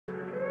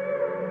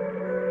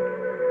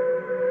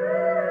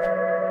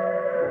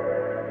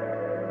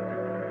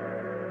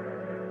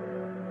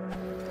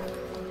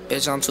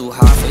Bitch, I'm too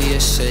hot for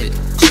your shit.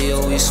 She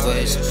always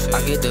switch.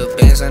 I get the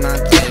bands and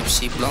I dip.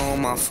 She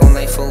blowin' my phone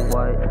like for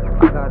what?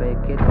 I gotta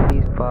get to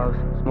these bucks.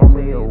 Smoke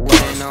me away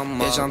and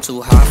I'm up. Bitch, I'm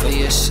too hot for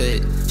your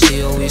shit.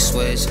 She always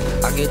switch.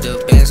 I get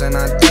the bands and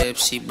I dip.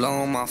 She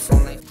blowin' my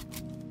phone like.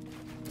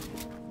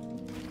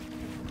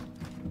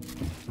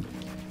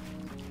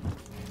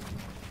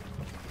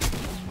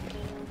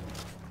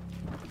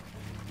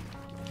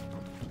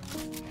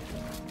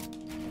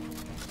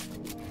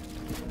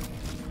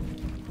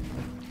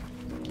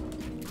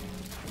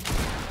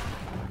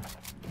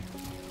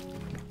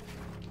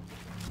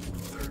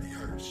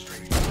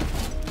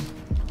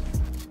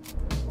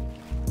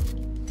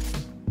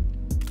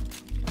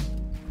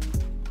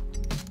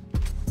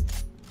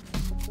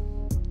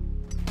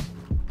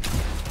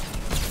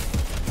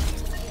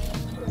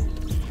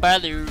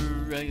 Brother,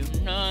 I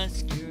am not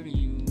scared of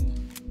you.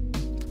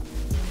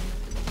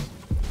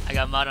 I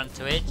got mod on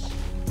Twitch.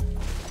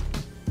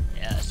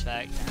 Yeah, that's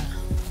fact.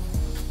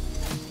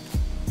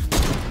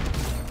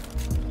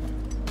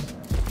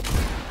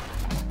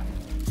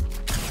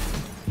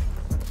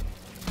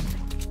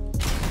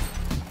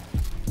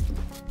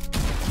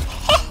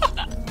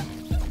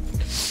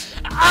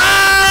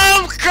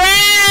 I'm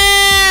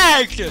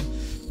cracked!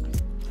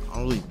 I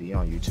don't really be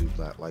on YouTube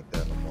like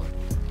that no more.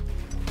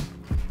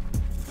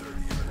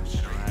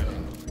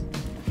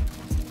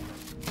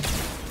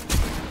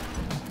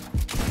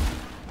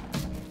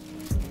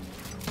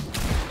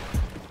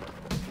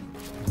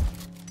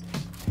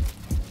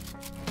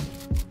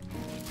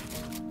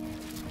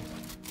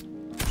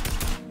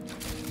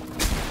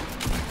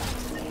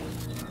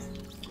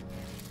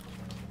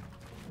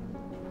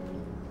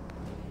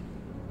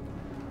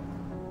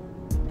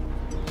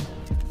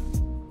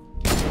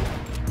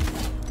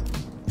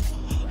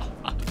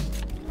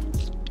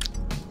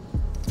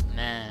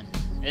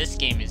 This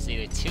game is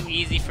either too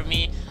easy for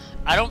me.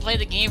 I don't play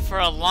the game for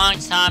a long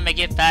time. I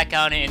get back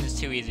on it and it's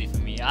too easy for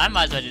me. I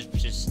might as well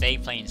just stay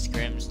playing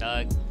scrims,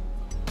 dog.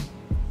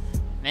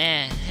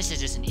 Man, this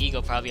is just an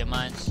ego probably of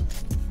mine.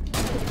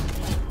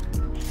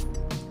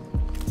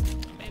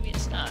 Maybe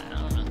it's not. I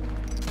don't know.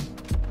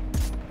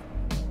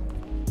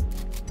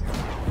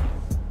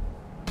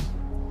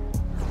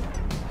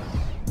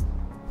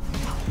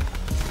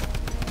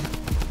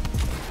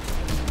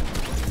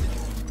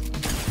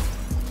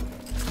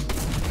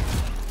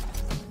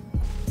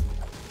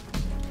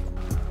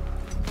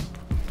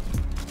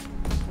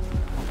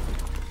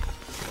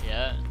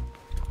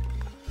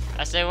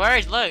 I say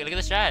words, look at the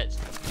strats.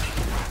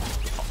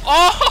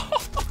 Oh!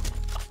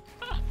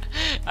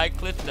 I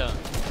clipped them.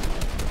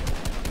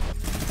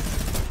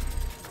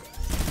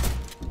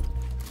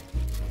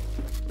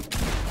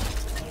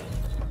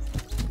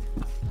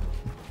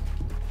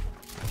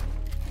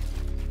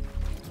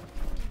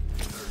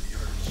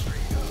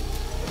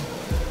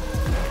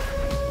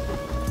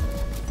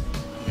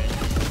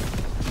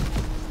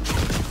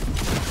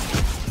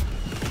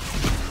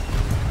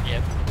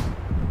 Yep.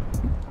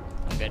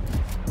 I'm good.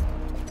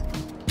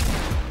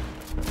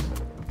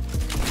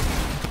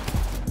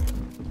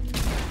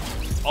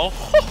 Oh!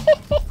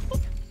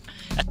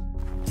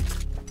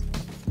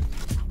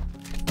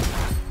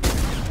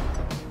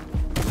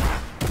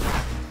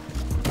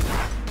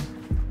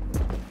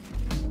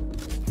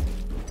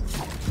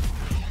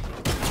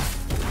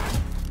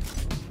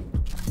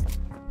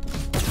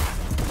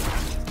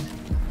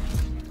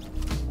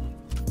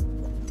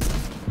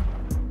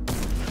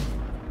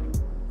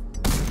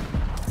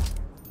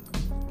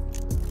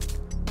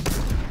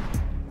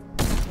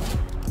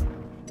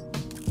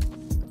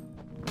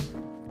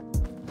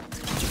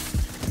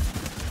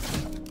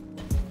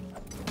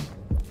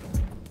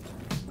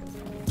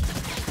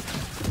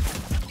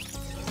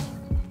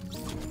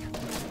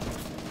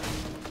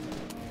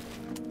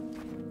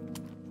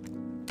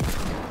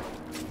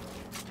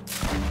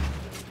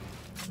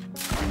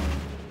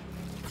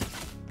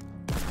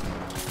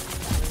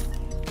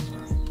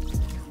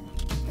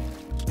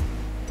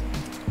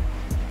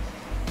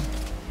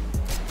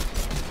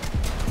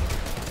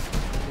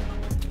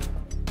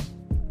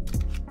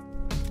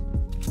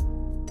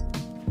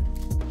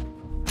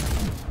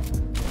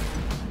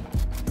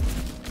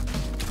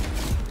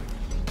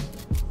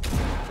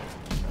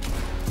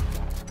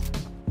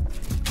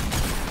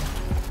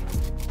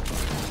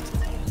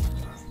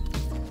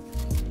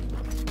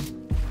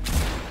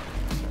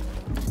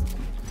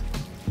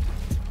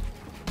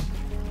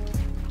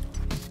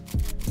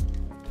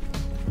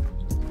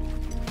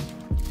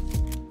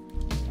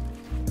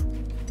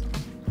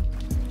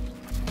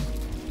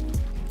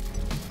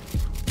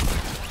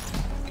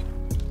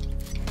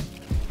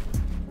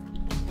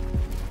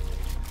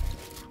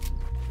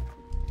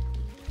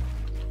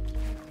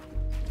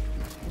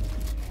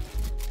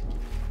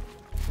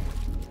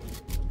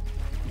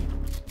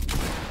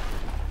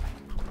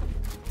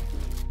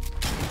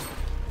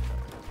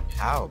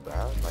 How,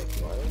 bro? Like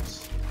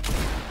what?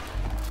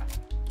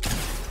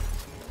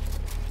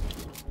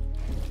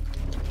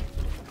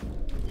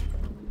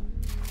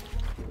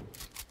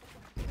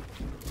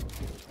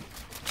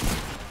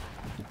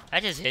 I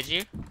just hit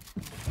you.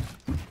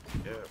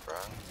 Yeah, bro.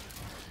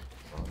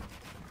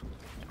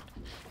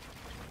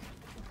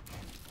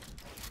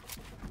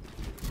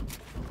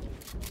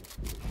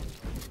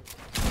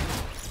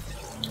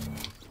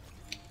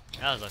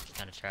 That was actually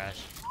kind of trash.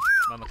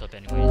 I'm gonna clip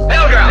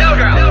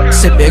anyways.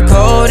 Sipping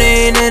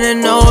codeine in the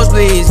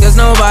nosebleeds, cause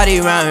nobody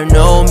around her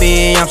know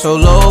me. I'm so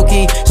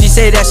low-key. She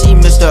say that she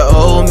missed her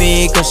old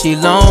me, cause she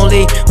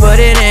lonely, but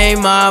it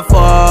ain't my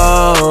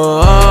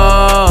fault.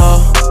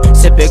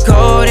 Sipping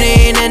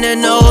codeine in the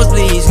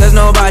nosebleeds, cause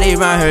nobody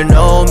around her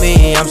know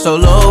me. I'm so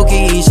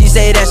low-key. She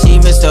say that she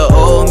missed her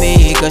old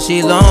me, cause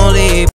she lonely.